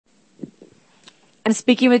I'm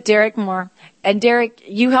speaking with Derek Moore. And Derek,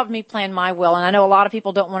 you helped me plan my will. And I know a lot of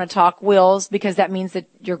people don't want to talk wills because that means that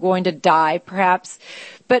you're going to die, perhaps.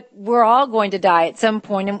 But we're all going to die at some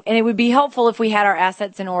point. And it would be helpful if we had our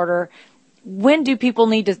assets in order. When do people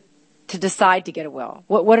need to decide to get a will?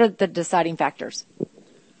 What are the deciding factors?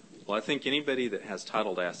 Well, I think anybody that has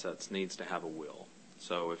titled assets needs to have a will.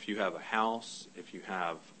 So if you have a house, if you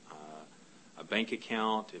have a bank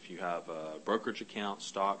account, if you have a brokerage account,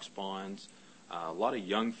 stocks, bonds, a lot of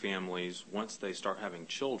young families, once they start having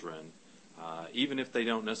children, even if they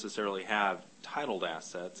don't necessarily have titled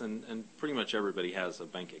assets, and pretty much everybody has a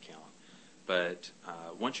bank account, but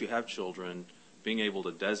once you have children, being able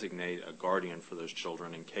to designate a guardian for those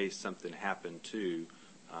children in case something happened to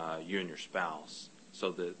you and your spouse, so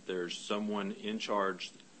that there's someone in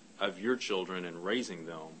charge of your children and raising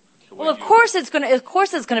them. Well, of course it's going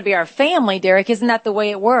to be our family, Derek. Isn't that the way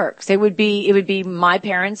it works? It would be my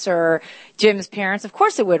parents or Jim's parents. Of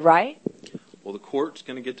course it would, right? Well, the court's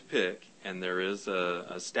going to get to pick, and there is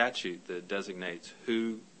a statute that designates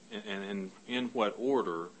who and in what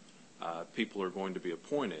order people are going to be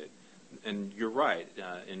appointed. And you're right.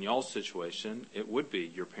 In y'all's situation, it would be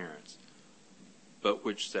your parents. But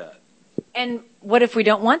which set? And what if we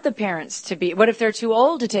don't want the parents to be? What if they're too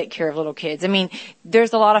old to take care of little kids? I mean,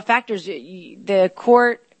 there's a lot of factors. The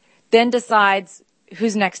court then decides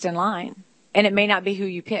who's next in line, and it may not be who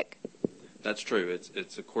you pick. That's true.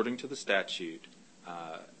 It's according to the statute,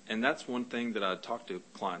 and that's one thing that I talk to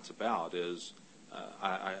clients about is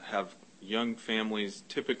I have young families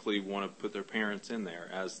typically want to put their parents in there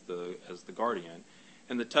as the guardian,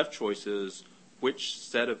 and the tough choice is which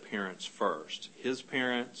set of parents first, his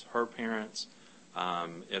parents, her parents.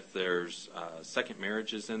 If there's second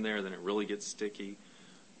marriages in there, then it really gets sticky.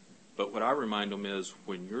 But what I remind them is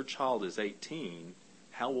when your child is 18,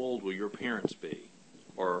 how old will your parents be?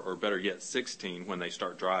 Or better yet, 16 when they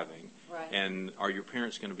start driving. Right. And are your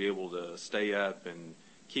parents going to be able to stay up and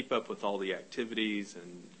keep up with all the activities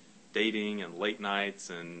and dating and late nights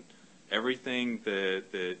and everything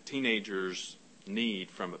that teenagers need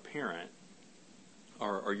from a parent?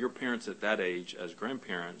 Are your parents at that age as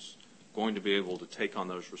grandparents going to be able to take on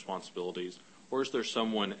those responsibilities? Or is there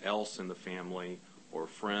someone else in the family or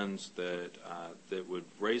friends that would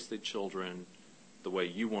raise the children the way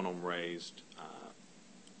you want them raised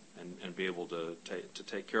and be able to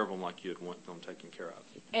take care of them like you'd want them taken care of?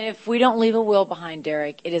 And if we don't leave a will behind,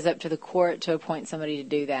 Derek, it is up to the court to appoint somebody to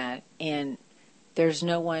do that. And there's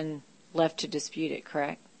no one left to dispute it,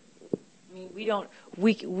 correct? I mean,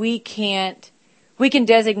 we can't. We can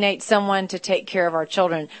designate someone to take care of our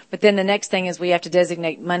children, but then the next thing is we have to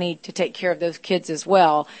designate money to take care of those kids as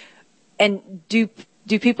well. And do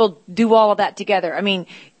people do all of that together? I mean,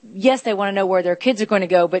 yes, they want to know where their kids are going to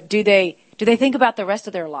go, but do they think about the rest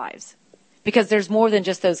of their lives? Because there's more than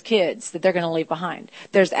just those kids that they're going to leave behind.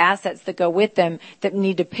 There's assets that go with them that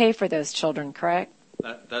need to pay for those children, correct?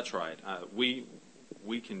 That's right. We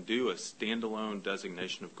can do a standalone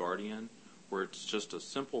designation of guardian where it's just a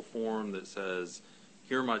simple form that says,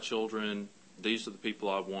 here are my children, these are the people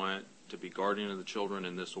I want to be guardian of the children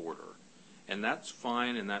in this order. And that's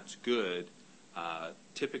fine and that's good.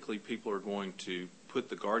 Typically people are going to put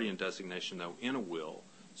the guardian designation, though, in a will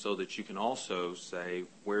so that you can also say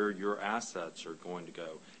where your assets are going to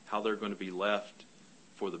go, how they're going to be left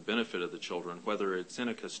for the benefit of the children, whether it's in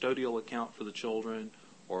a custodial account for the children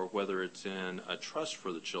or whether it's in a trust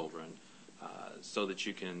for the children. So that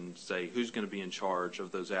you can say who's going to be in charge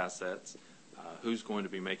of those assets, who's going to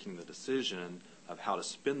be making the decision of how to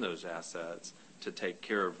spend those assets to take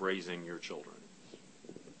care of raising your children.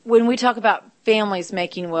 When we talk about families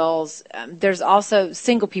making wills, there's also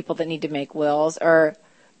single people that need to make wills, or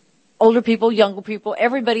older people, younger people.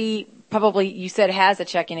 Everybody probably, you said, has a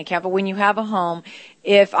checking account, but when you have a home,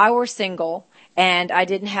 if I were single and I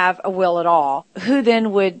didn't have a will at all, who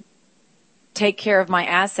then would take care of my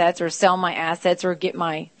assets or sell my assets or get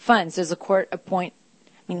my funds? Does the court appoint?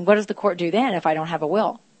 I mean, what does the court do then if I don't have a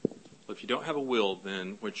will? Well, if you don't have a will,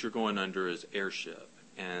 then what you're going under is heirship.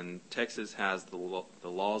 And Texas has the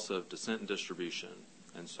laws of descent and distribution.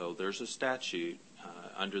 And so there's a statute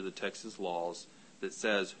under the Texas laws that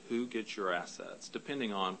says who gets your assets,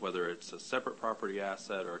 depending on whether it's a separate property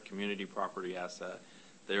asset or a community property asset.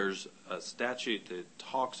 There's a statute that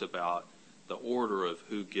talks about the order of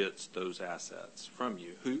who gets those assets from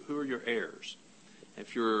you. Who are your heirs?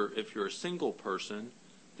 If you're a single person,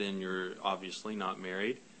 then you're obviously not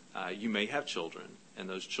married. You may have children, and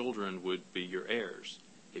those children would be your heirs.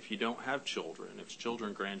 If you don't have children, if it's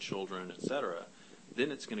children, grandchildren, etc.,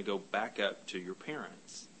 then it's going to go back up to your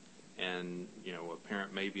parents. And a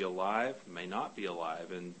parent may be alive, may not be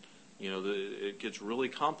alive, and It gets really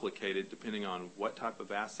complicated depending on what type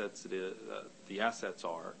of assets it is, the assets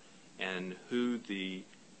are, and who the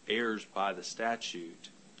heirs by the statute,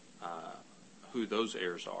 who those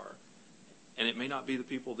heirs are. And it may not be the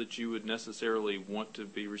people that you would necessarily want to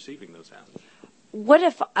be receiving those assets. What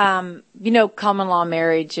if, common law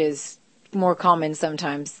marriage is more common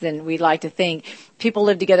sometimes than we like to think. People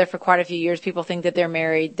live together for quite a few years. People think that they're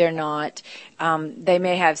married. They're not. They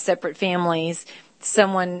may have separate families.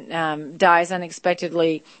 Someone dies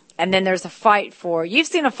unexpectedly, and then there's a fight for, you've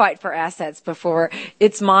seen a fight for assets before.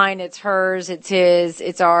 It's mine, it's hers, it's his,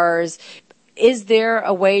 it's ours. Is there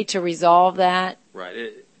a way to resolve that?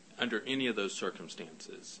 Right. Under any of those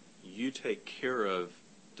circumstances, you take care of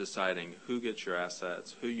deciding who gets your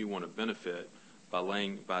assets, who you want to benefit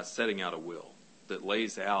by setting out a will that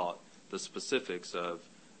lays out the specifics of,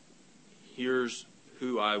 here's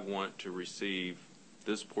who I want to receive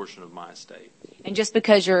this portion of my estate. And just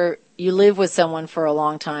because you live with someone for a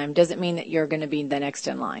long time doesn't mean that you're going to be the next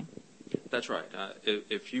in line. That's right.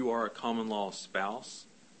 If you are a common law spouse,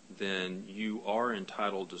 then you are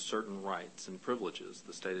entitled to certain rights and privileges.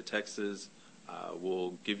 The state of Texas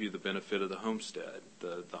will give you the benefit of the homestead,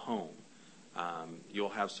 the home. You'll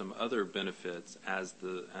have some other benefits as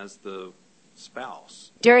the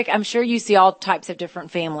spouse. Derek, I'm sure you see all types of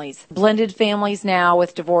different families. Blended families now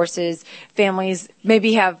with divorces. Families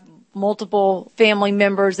maybe have multiple family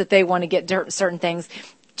members that they want to get certain things.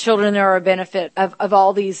 Children are a benefit of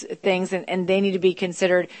all these things, and they need to be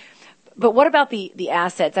considered. But what about the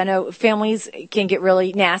assets? I know families can get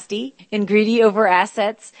really nasty and greedy over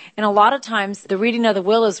assets, and a lot of times the reading of the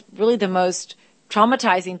will is really the most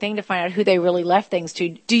traumatizing thing to find out who they really left things to.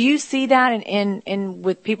 Do you see that in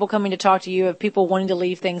with people coming to talk to you, of people wanting to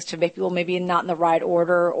leave things to people maybe not in the right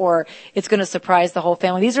order, or it's going to surprise the whole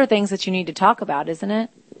family? These are things that you need to talk about, isn't it?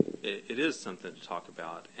 It is something to talk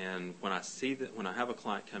about, and when I have a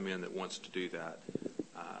client come in that wants to do that,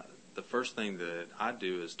 the first thing that I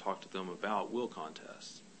do is talk to them about will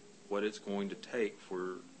contests, what it's going to take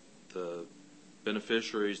for the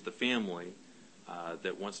beneficiaries, the family,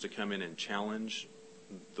 that wants to come in and challenge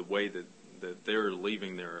the way that they're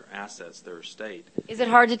leaving their assets, their estate. Is it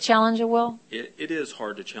hard to challenge a will? It is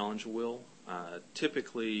hard to challenge a will.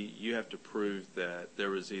 Typically, you have to prove that there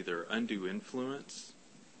was either undue influence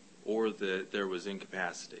or that there was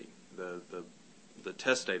incapacity. The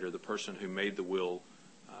testator, the person who made the will,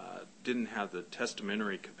 didn't have the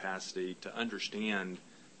testamentary capacity to understand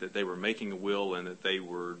that they were making a will and that they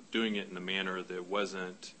were doing it in a manner that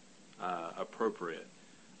wasn't appropriate.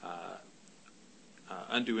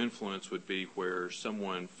 Undue influence would be where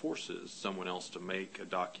someone forces someone else to make a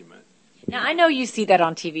document. Now, I know you see that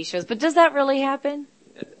on TV shows, but does that really happen?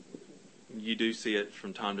 You do see it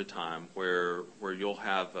from time to time where you'll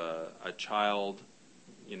have a child,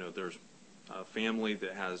 there's a family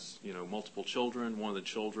that has, multiple children. One of the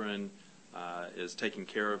children is taking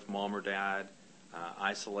care of mom or dad,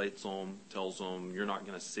 isolates them, tells them, you're not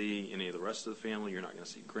going to see any of the rest of the family, you're not going to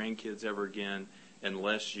see grandkids ever again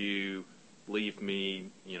unless you leave me,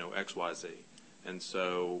 X, Y, Z. And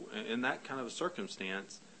so in that kind of a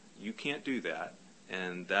circumstance, you can't do that,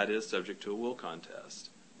 and that is subject to a will contest.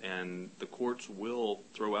 And the courts will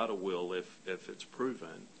throw out a will if it's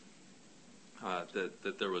proven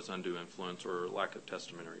that there was undue influence or lack of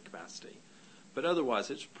testamentary capacity. But otherwise,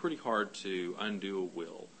 it's pretty hard to undo a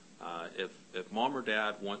will. If mom or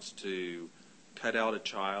dad wants to cut out a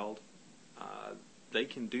child, they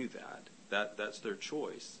can do that. That's their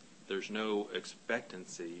choice. There's no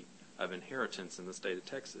expectancy of inheritance in the state of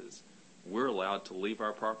Texas. We're allowed to leave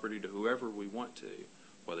our property to whoever we want to,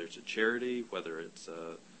 whether it's a charity, whether it's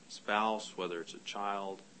a spouse, whether it's a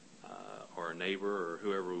child, or a neighbor, or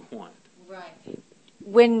whoever we want. Right.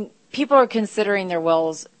 When people are considering their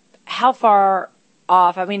wills, how far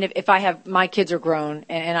off? I mean, if I have, my kids are grown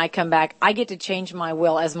and I come back, I get to change my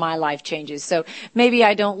will as my life changes. So maybe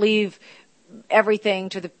I don't leave everything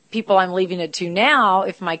to the people I'm leaving it to now.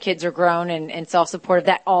 If my kids are grown and self-supportive,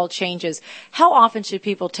 that all changes. How often should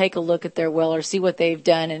people take a look at their will or see what they've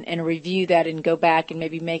done and review that and go back and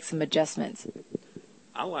maybe make some adjustments?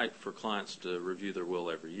 I like for clients to review their will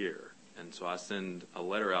every year. And so I send a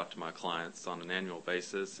letter out to my clients on an annual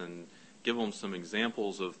basis and give them some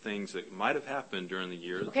examples of things that might have happened during the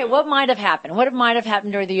year. Okay, what might have happened? What might have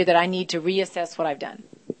happened during the year that I need to reassess what I've done?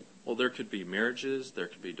 Well, there could be marriages, there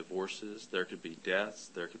could be divorces, there could be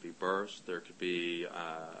deaths, there could be births, there could be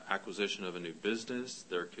acquisition of a new business,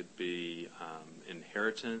 there could be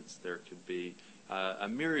inheritance, there could be a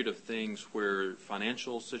myriad of things where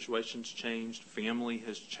financial situations changed, family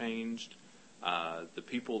has changed, the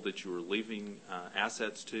people that you were leaving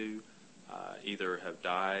assets to either have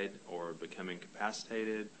died or become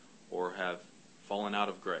incapacitated or have fallen out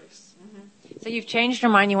of grace. So you've changed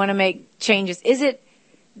your mind. You want to make changes. Is it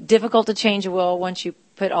difficult to change a will once you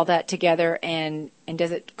put all that together? And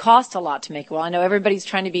does it cost a lot to make a will? I know everybody's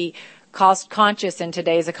trying to be cost conscious in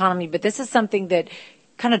today's economy, but this is something that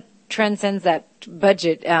kind of transcends that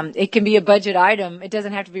budget. It can be a budget item. It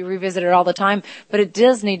doesn't have to be revisited all the time, but it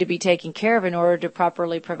does need to be taken care of in order to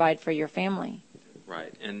properly provide for your family.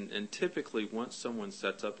 Right. And typically once someone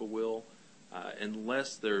sets up a will,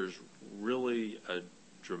 unless there's really a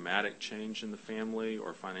dramatic change in the family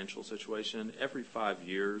or financial situation, every 5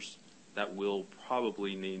 years that will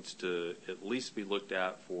probably needs to at least be looked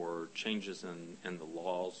at for changes in the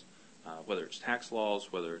laws, whether it's tax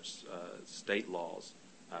laws, whether it's state laws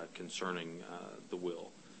concerning the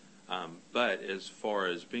will. But as far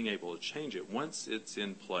as being able to change it, once it's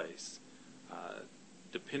in place,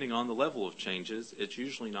 depending on the level of changes, it's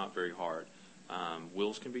usually not very hard.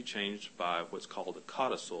 Wills can be changed by what's called a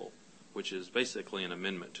codicil, which is basically an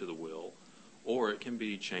amendment to the will, or it can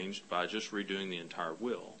be changed by just redoing the entire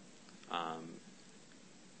will.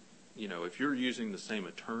 If you're using the same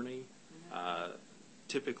attorney,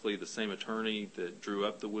 typically the same attorney that drew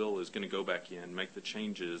up the will is going to go back in, make the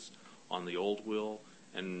changes on the old will,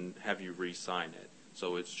 and have you re-sign it.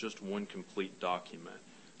 So it's just one complete document.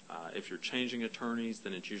 If you're changing attorneys,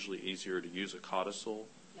 then it's usually easier to use a codicil,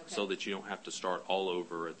 so that you don't have to start all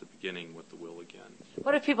over at the beginning with the will again.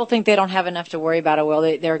 What if people think they don't have enough to worry about a will?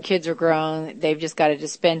 Their kids are grown. They've just got to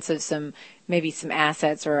dispense of maybe some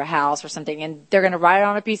assets or a house or something, and they're going to write it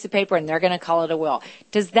on a piece of paper and they're going to call it a will.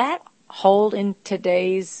 Does that hold in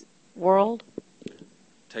today's world?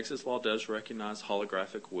 Texas law does recognize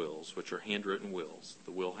holographic wills, which are handwritten wills.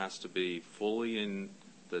 The will has to be fully in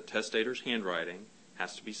the testator's handwriting,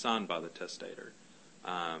 has to be signed by the testator.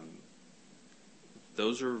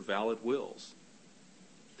 Those are valid wills.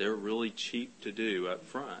 They're really cheap to do up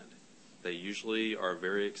front. They usually are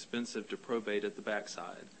very expensive to probate at the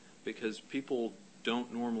backside because people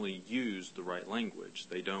don't normally use the right language.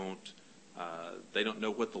 They don't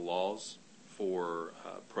know what the laws for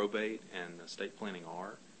probate and estate planning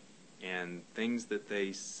are, and things that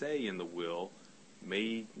they say in the will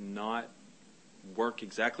may not work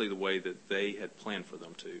exactly the way that they had planned for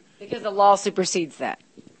them to. Because the law supersedes that.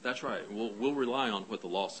 That's right. We'll rely on what the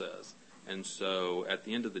law says. And so at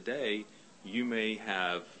the end of the day, you may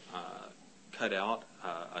have cut out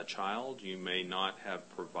a child. You may not have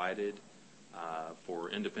provided for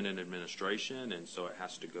independent administration, and so it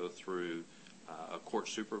has to go through a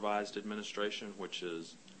court-supervised administration, which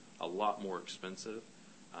is a lot more expensive.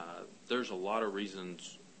 There's a lot of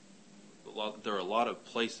reasons. There are a lot of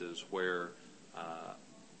places where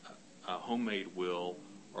a homemade will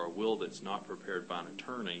or a will that's not prepared by an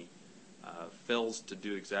attorney fails to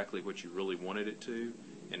do exactly what you really wanted it to,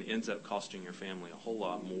 and ends up costing your family a whole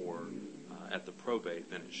lot more at the probate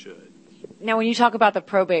than it should. Now, when you talk about the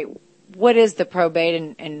probate, what is the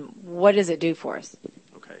probate and what does it do for us?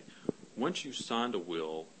 Okay. Once you've signed a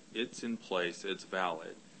will, it's in place, it's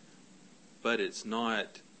valid, but it's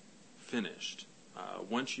not finished.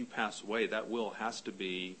 Once you pass away, that will has to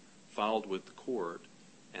be filed with the court,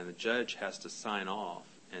 and the judge has to sign off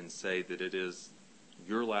and say that it is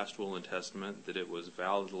your last will and testament, that it was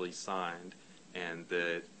validly signed, and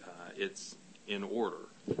that it's in order.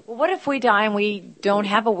 Well, what if we die and we don't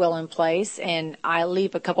have a will in place, and I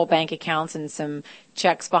leave a couple bank accounts and some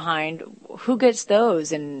checks behind? Who gets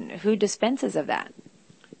those, and who dispenses of that?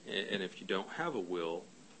 And if you don't have a will,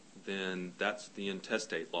 then that's the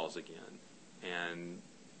intestate laws again. And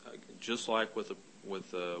just like with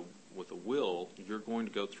a will, you're going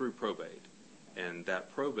to go through probate, and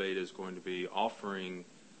that probate is going to be offering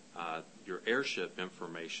your heirship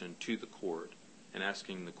information to the court and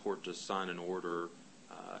asking the court to sign an order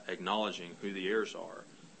acknowledging who the heirs are.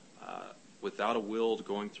 Without a will,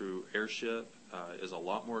 going through heirship is a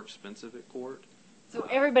lot more expensive at court. So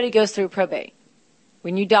everybody goes through probate.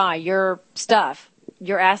 When you die, your stuff,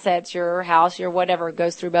 your assets, your house, your whatever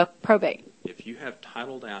goes through probate. If you have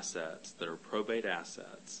titled assets that are probate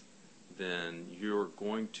assets, then you're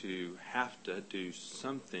going to have to do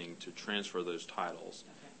something to transfer those titles,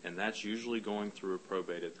 and that's usually going through a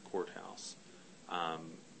probate at the courthouse.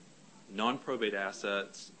 Non-probate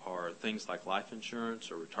assets are things like life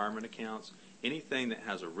insurance or retirement accounts, anything that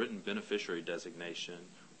has a written beneficiary designation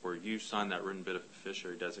where you sign that written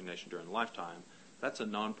beneficiary designation during a lifetime. That's a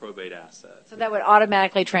non-probate asset. So that would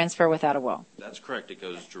automatically transfer without a will? That's correct. It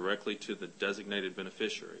goes directly to the designated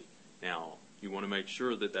beneficiary. Now, you want to make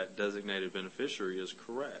sure that that designated beneficiary is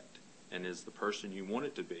correct and is the person you want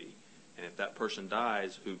it to be. And if that person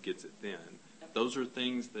dies, who gets it then? Those are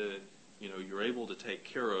things that you're able to take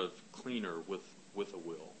care of cleaner with a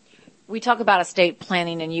will. We talk about estate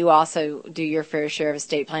planning, and you also do your fair share of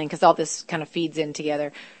estate planning because all this kind of feeds in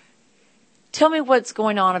together. Tell me what's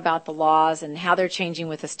going on about the laws and how they're changing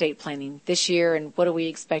with estate planning this year, and what do we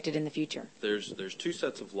expected in the future? There's two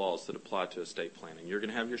sets of laws that apply to estate planning. You're going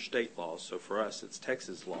to have your state laws. So for us, it's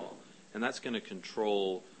Texas law, and that's going to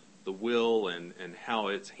control the will and how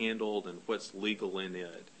it's handled and what's legal in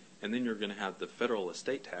it. And then you're going to have the federal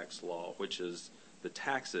estate tax law, which is the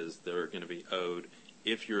taxes that are going to be owed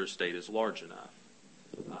if your estate is large enough.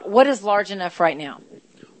 What is large enough right now?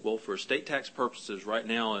 Well, for estate tax purposes, right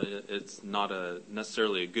now it's not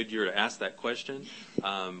necessarily a good year to ask that question.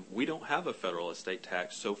 We don't have a federal estate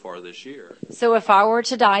tax so far this year. So if I were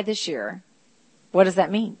to die this year, what does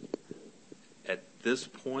that mean? At this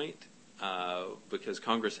point, because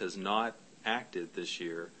Congress has not acted this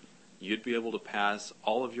year, you'd be able to pass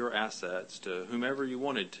all of your assets to whomever you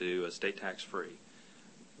wanted to estate tax free.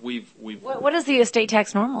 What is the estate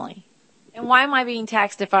tax normally? And why am I being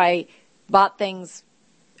taxed if I bought things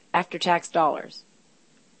after tax dollars?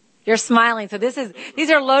 You're smiling. So these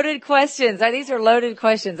are loaded questions. These are loaded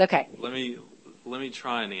questions. Okay. Let me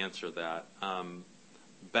try and answer that.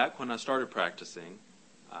 Back when I started practicing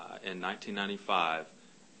in 1995,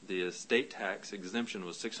 the estate tax exemption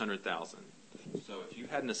was $600,000. So if you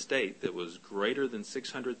had an estate that was greater than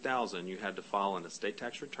 $600,000, you had to file an estate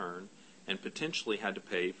tax return and potentially had to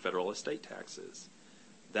pay federal estate taxes.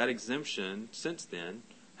 That exemption since then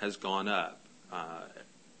has gone up.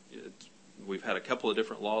 We've had a couple of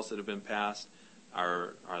different laws that have been passed.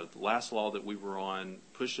 Our last law that we were on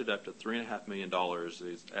pushed it up to $3.5 million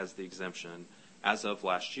as the exemption as of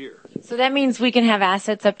last year. So that means we can have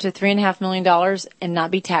assets up to $3.5 million and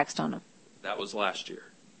not be taxed on them. That was last year.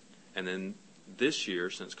 And then this year,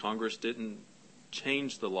 since Congress didn't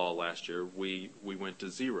change the law last year, we went to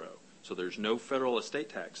zero. So there's no federal estate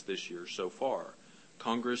tax this year so far.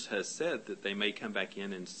 Congress has said that they may come back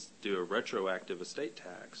in and do a retroactive estate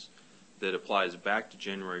tax that applies back to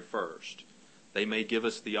January 1st. They may give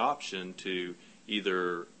us the option to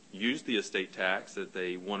either use the estate tax that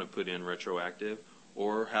they want to put in retroactive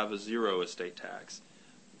or have a zero estate tax.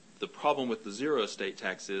 The problem with the zero estate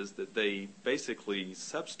tax is that they basically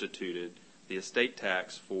substituted the estate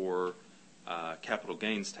tax for capital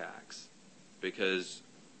gains tax, because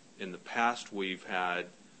in the past we've had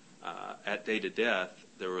at date of death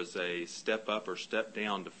there was a step up or step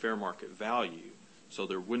down to fair market value, so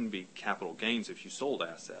there wouldn't be capital gains if you sold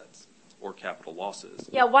assets or capital losses.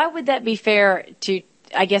 Yeah, why would that be fair to,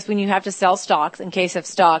 I guess, when you have to sell stocks, in case of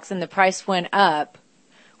stocks, and the price went up,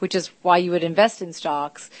 which is why you would invest in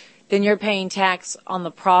stocks, then you're paying tax on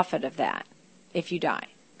the profit of that if you die,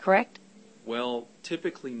 correct? Well,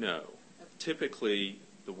 typically no. Typically,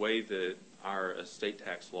 the way that our estate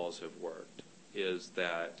tax laws have worked is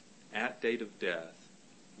that at date of death,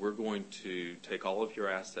 we're going to take all of your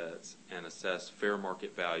assets and assess fair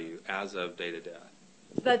market value as of date of death.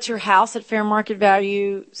 So that's your house at fair market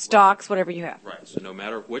value, stocks, whatever you have. Right. So no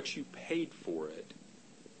matter what you paid for it,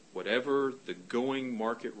 whatever the going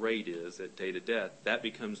market rate is at date of death, that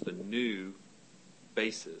becomes the new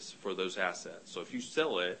basis for those assets. So if you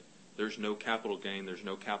sell it, there's no capital gain, there's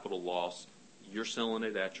no capital loss. You're selling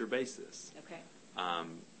it at your basis. Okay.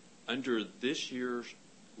 Under this year's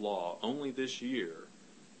law, only this year,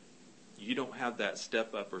 you don't have that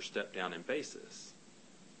step up or step down in basis.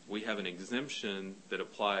 We have an exemption that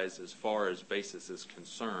applies as far as basis is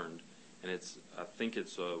concerned, and I think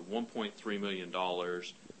it's $1.3 million,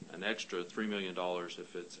 an extra $3 million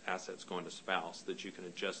if it's assets going to spouse that you can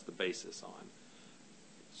adjust the basis on.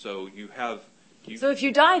 So you have. So if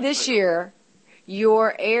you die this year,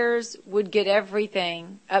 your heirs would get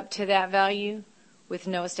everything up to that value with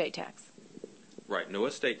no estate tax. Right, no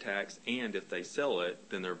estate tax, and if they sell it,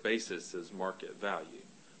 then their basis is market value.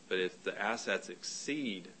 But if the assets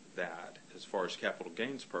exceed that, as far as capital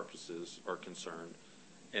gains purposes are concerned,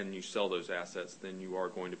 and you sell those assets, then you are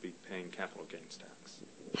going to be paying capital gains tax.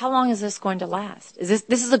 How long is this going to last? This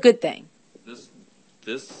is a good thing?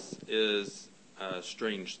 This is a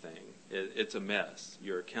strange thing. It's a mess.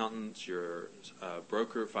 Your accountants, your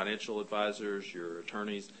broker, financial advisors, your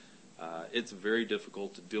attorneys, it's very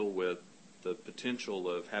difficult to deal with the potential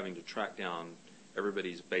of having to track down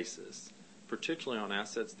everybody's basis, particularly on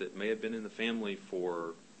assets that may have been in the family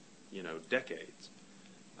for, decades.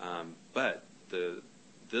 But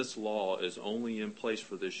this law is only in place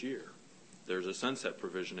for this year. There's a sunset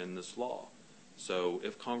provision in this law. So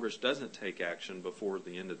if Congress doesn't take action before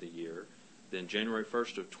the end of the year, then January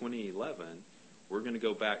 1st of 2011, we're going to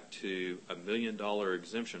go back to $1 million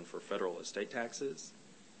exemption for federal estate taxes,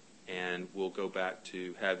 and we'll go back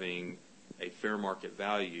to having a fair market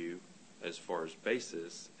value as far as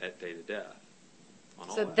basis at date of death.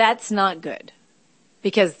 So that's not good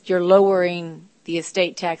because you're lowering the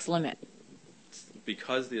estate tax limit.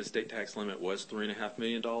 Because the estate tax limit was $3.5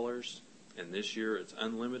 million, and this year it's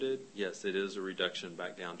unlimited, yes, it is a reduction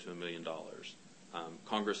back down to $1 million.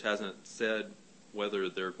 Congress hasn't said whether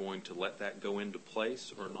they're going to let that go into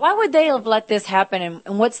place or not. Why would they have let this happen,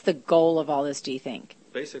 and what's the goal of all this, do you think?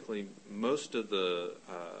 Basically, most of the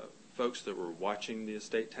folks that were watching the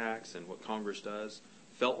estate tax and what Congress does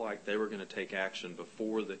felt like they were going to take action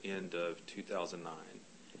before the end of 2009.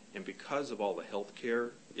 And because of all the health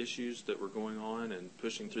care issues that were going on and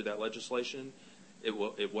pushing through that legislation,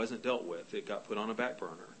 it wasn't dealt with. It got put on a back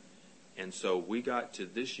burner. And so we got to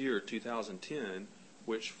this year, 2010,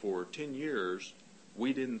 which for 10 years,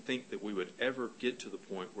 we didn't think that we would ever get to the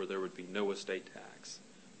point where there would be no estate tax.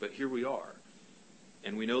 But here we are.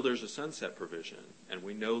 And we know there's a sunset provision. And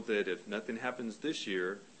we know that if nothing happens this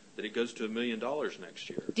year, that it goes to $1 million next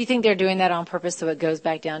year. Do you think they're doing that on purpose so it goes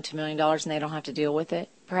back down to $1 million and they don't have to deal with it,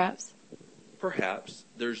 perhaps? Perhaps.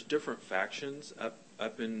 There's different factions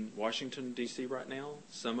up in Washington, D.C. right now.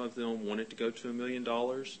 Some of them want it to go to $1 million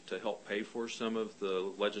to help pay for some of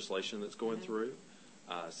the legislation that's going through.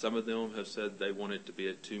 Some of them have said they want it to be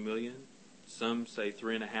at $2 million. Some say $3.5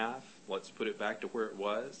 million. Let's put it back to where it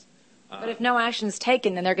was. But if no action is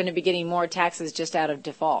taken, then they're going to be getting more taxes just out of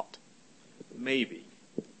default. Maybe.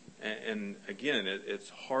 And again, it's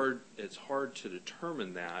hard to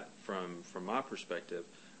determine that from my perspective.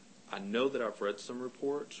 I know that I've read some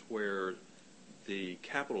reports where the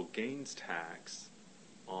capital gains tax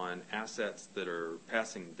on assets that are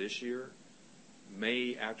passing this year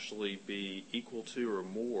may actually be equal to or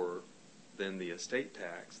more than the estate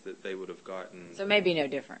tax that they would have gotten. So maybe no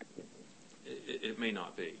different. It may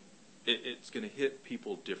not be. It's going to hit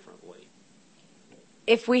people differently.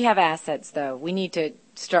 If we have assets, though, we need to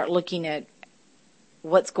start looking at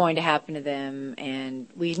what's going to happen to them, and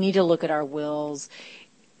we need to look at our wills.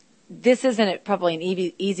 This isn't probably an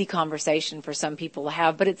easy conversation for some people to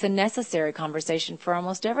have, but it's a necessary conversation for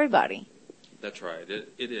almost everybody. That's right.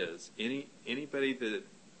 It is. Anybody that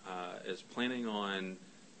is planning on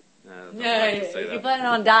you're planning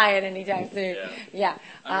on dying anytime soon. Yeah.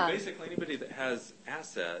 Basically, anybody that has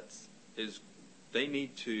assets they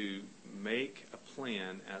need to make a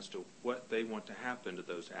plan as to what they want to happen to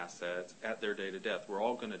those assets at their date of death. We're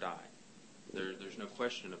all going to die. There's no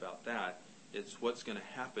question about that. It's what's going to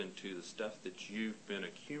happen to the stuff that you've been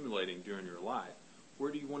accumulating during your life.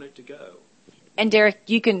 Where do you want it to go? And Derek,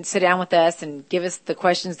 you can sit down with us and give us the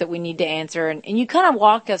questions that we need to answer. And you kind of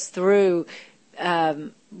walk us through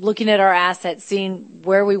looking at our assets, seeing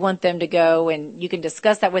where we want them to go. And you can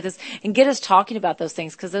discuss that with us and get us talking about those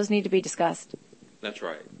things because those need to be discussed. That's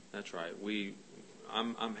right.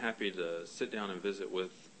 I'm happy to sit down and visit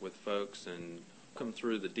with folks and come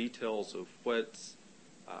through the details of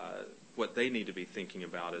what they need to be thinking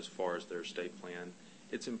about as far as their estate plan.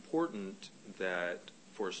 It's important that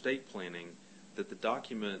for estate planning that the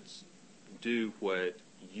documents do what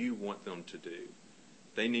you want them to do.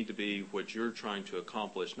 They need to be what you're trying to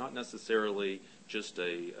accomplish, not necessarily just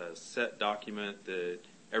a set document that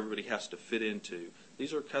everybody has to fit into.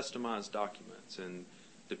 These are customized documents, and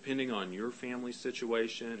depending on your family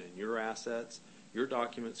situation and your assets, your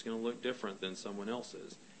document's going to look different than someone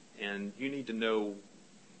else's. And you need to know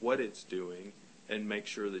what it's doing and make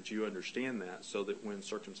sure that you understand that so that when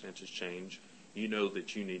circumstances change, you know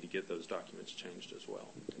that you need to get those documents changed as well.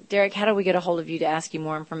 Derek, how do we get a hold of you to ask you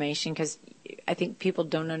more information? Because I think people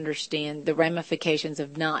don't understand the ramifications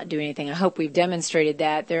of not doing anything. I hope we've demonstrated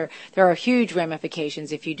that. There are huge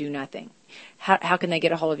ramifications if you do nothing. How can they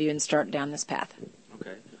get a hold of you and start down this path?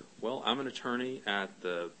 Okay. Well, I'm an attorney at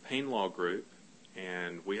the Payne Law Group,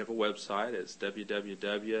 and we have a website. It's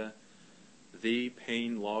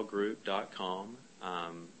www.thepaynelawgroup.com.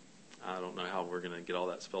 I don't know how we're going to get all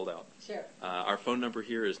that spelled out. Sure. Our phone number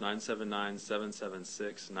here is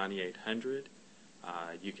 979-776-9800.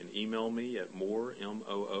 You can email me at moore,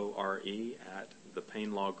 M-O-O-R-E, at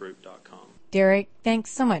thepaynelawgroup.com. Derek, thanks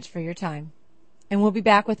so much for your time. And we'll be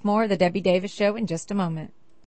back with more of the Debbie Davis Show in just a moment.